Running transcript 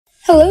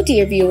Hello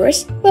dear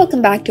viewers,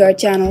 welcome back to our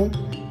channel.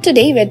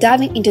 Today we're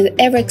diving into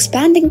the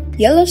ever-expanding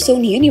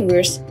Yellowstone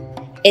universe.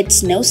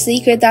 It's no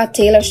secret that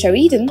Taylor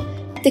Sheridan,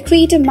 the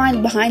creative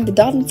mind behind the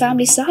Dutton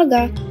family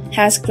saga,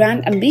 has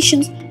grand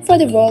ambitions for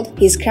the world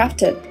he's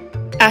crafted.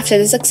 After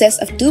the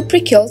success of 2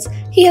 prequels,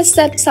 he has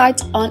set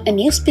sights on a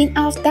new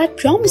spin-off that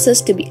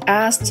promises to be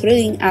as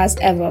thrilling as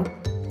ever.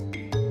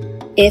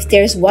 If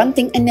there's one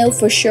thing I know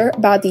for sure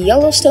about the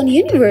Yellowstone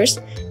universe,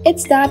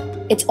 it's that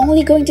it's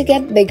only going to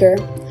get bigger.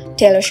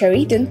 Taylor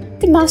Sheridan,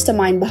 the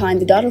mastermind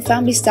behind the Dutton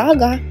family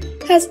saga,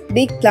 has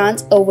big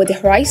plans over the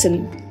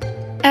horizon.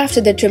 After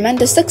the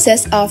tremendous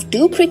success of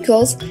 2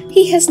 prequels,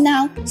 he has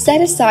now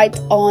set his sights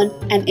on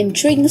an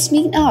intriguing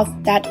spin-off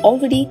that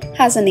already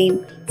has a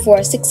name: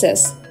 For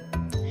Success.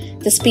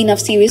 The spin-off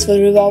series will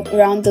revolve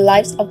around the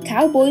lives of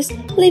cowboys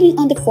living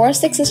on the Four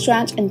Success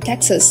Ranch in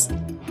Texas.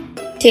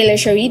 Taylor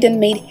Sheridan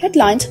made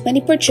headlines when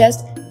he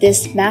purchased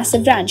this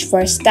massive ranch for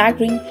a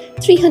staggering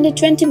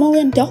 $320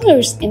 million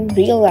in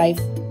real life.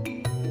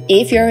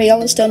 If you're a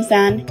Yellowstone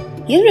fan,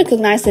 you'll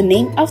recognize the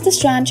name of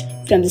this ranch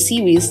from the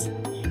series.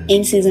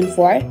 In Season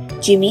 4,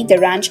 Jimmy, the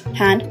ranch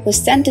hand,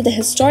 was sent to the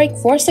historic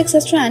Four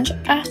Success Ranch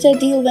after a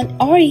deal went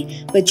awry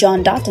with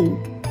John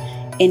Dutton.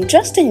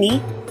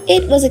 Interestingly,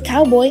 it was a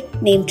cowboy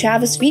named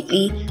Travis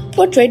Wheatley,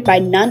 portrayed by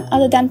none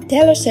other than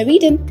Taylor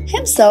Sheridan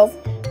himself,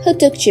 who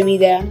took Jimmy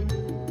there.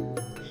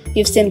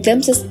 We've seen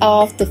glimpses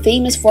of the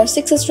famous Four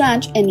Success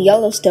Ranch in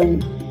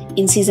Yellowstone.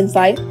 In Season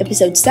 5,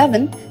 Episode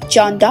 7,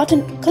 John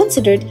Dutton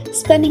considered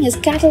spending his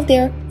cattle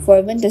there for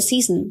a winter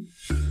season.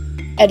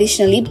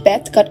 Additionally,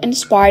 Beth got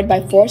inspired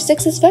by Four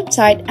Success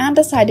website and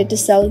decided to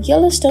sell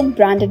Yellowstone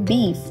branded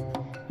beef.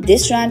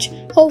 This ranch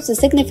holds a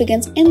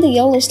significance in the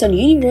Yellowstone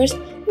universe,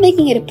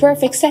 making it a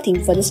perfect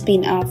setting for the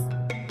spin-off.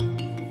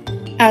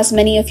 As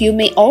many of you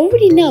may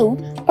already know,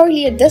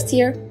 earlier this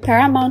year,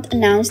 Paramount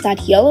announced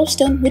that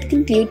Yellowstone would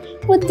conclude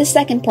with the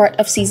second part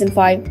of Season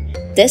 5.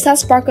 This has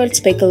sparkled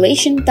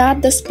speculation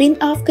that the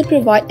spin-off could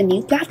provide a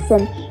new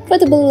platform for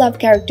the beloved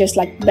characters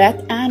like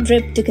Beth and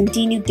Rip to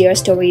continue their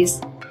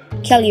stories.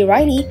 Kelly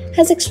Riley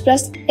has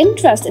expressed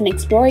interest in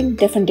exploring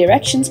different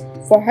directions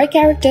for her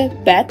character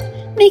Beth,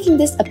 making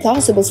this a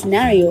plausible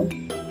scenario.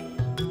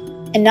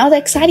 Another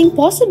exciting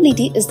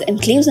possibility is the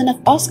inclusion of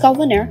Oscar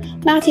winner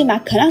Matthew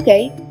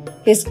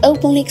McConaughey. He has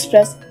openly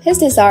expressed his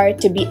desire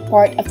to be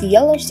part of the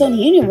Yellowstone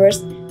universe,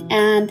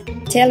 and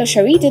Taylor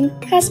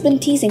Sheridan has been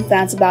teasing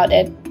fans about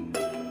it.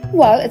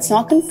 While it's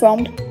not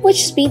confirmed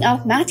which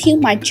spin-off Matthew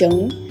might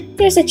join,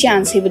 there's a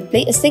chance he would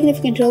play a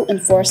significant role in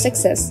For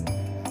Success.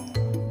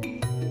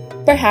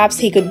 Perhaps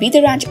he could be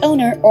the ranch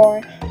owner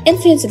or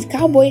influential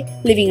cowboy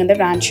living on the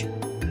ranch.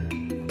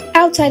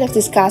 Outside of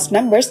these cast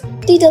members,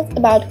 details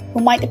about who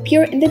might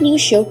appear in the new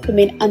show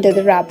remain under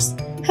the wraps.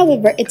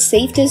 However, it's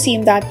safe to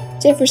assume that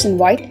Jefferson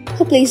White,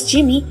 who plays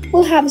Jimmy,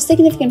 will have a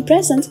significant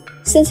presence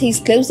since he's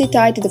closely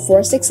tied to the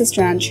Four Success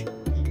Ranch.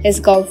 His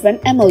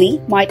girlfriend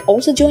Emily might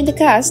also join the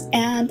cast,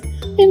 and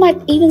we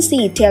might even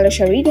see Taylor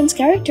Sheridan's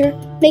character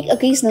make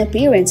occasional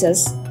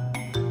appearances.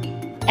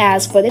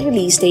 As for the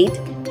release date,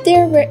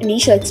 there were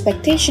initial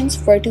expectations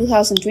for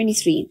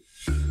 2023.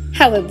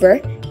 However,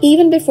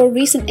 even before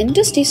recent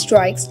industry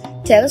strikes,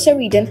 Taylor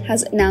Sheridan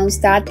has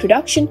announced that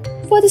production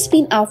for the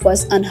spin-off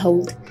was on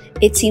hold.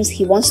 It seems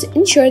he wants to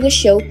ensure the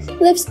show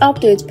lives up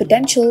to its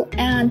potential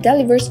and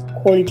delivers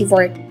quality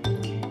work.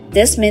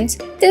 This means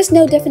there's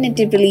no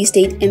definitive release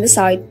date in the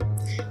sight.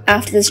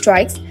 After the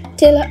strikes,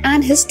 Taylor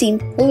and his team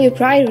will be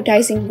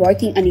prioritizing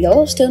working on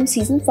Yellowstone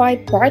Season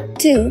 5 Part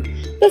 2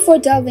 before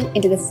delving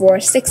into the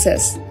Four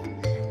Success.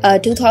 A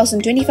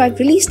 2025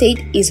 release date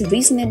is a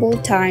reasonable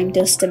time to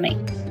estimate.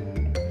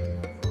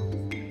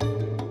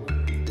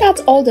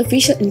 That's all the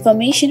official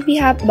information we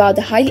have about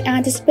the highly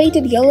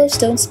anticipated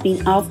Yellowstone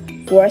spin-off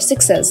For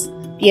Success.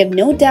 We have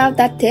no doubt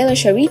that Taylor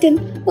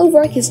Sheridan will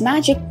work his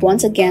magic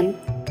once again.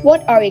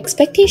 What are your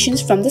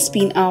expectations from the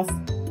spin-off?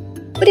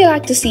 Would you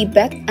like to see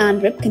Beth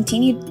and Rip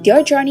continue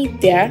their journey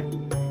there?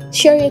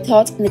 Share your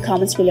thoughts in the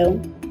comments below.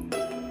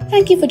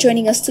 Thank you for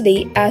joining us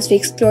today as we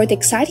explore the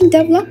exciting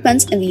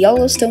developments in the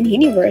Yellowstone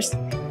universe.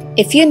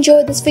 If you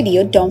enjoyed this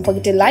video, don't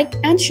forget to like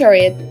and share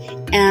it.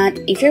 And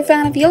if you're a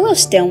fan of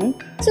Yellowstone,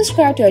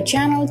 subscribe to our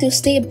channel to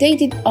stay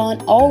updated on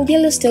all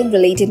Yellowstone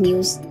related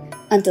news.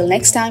 Until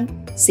next time,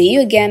 see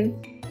you again.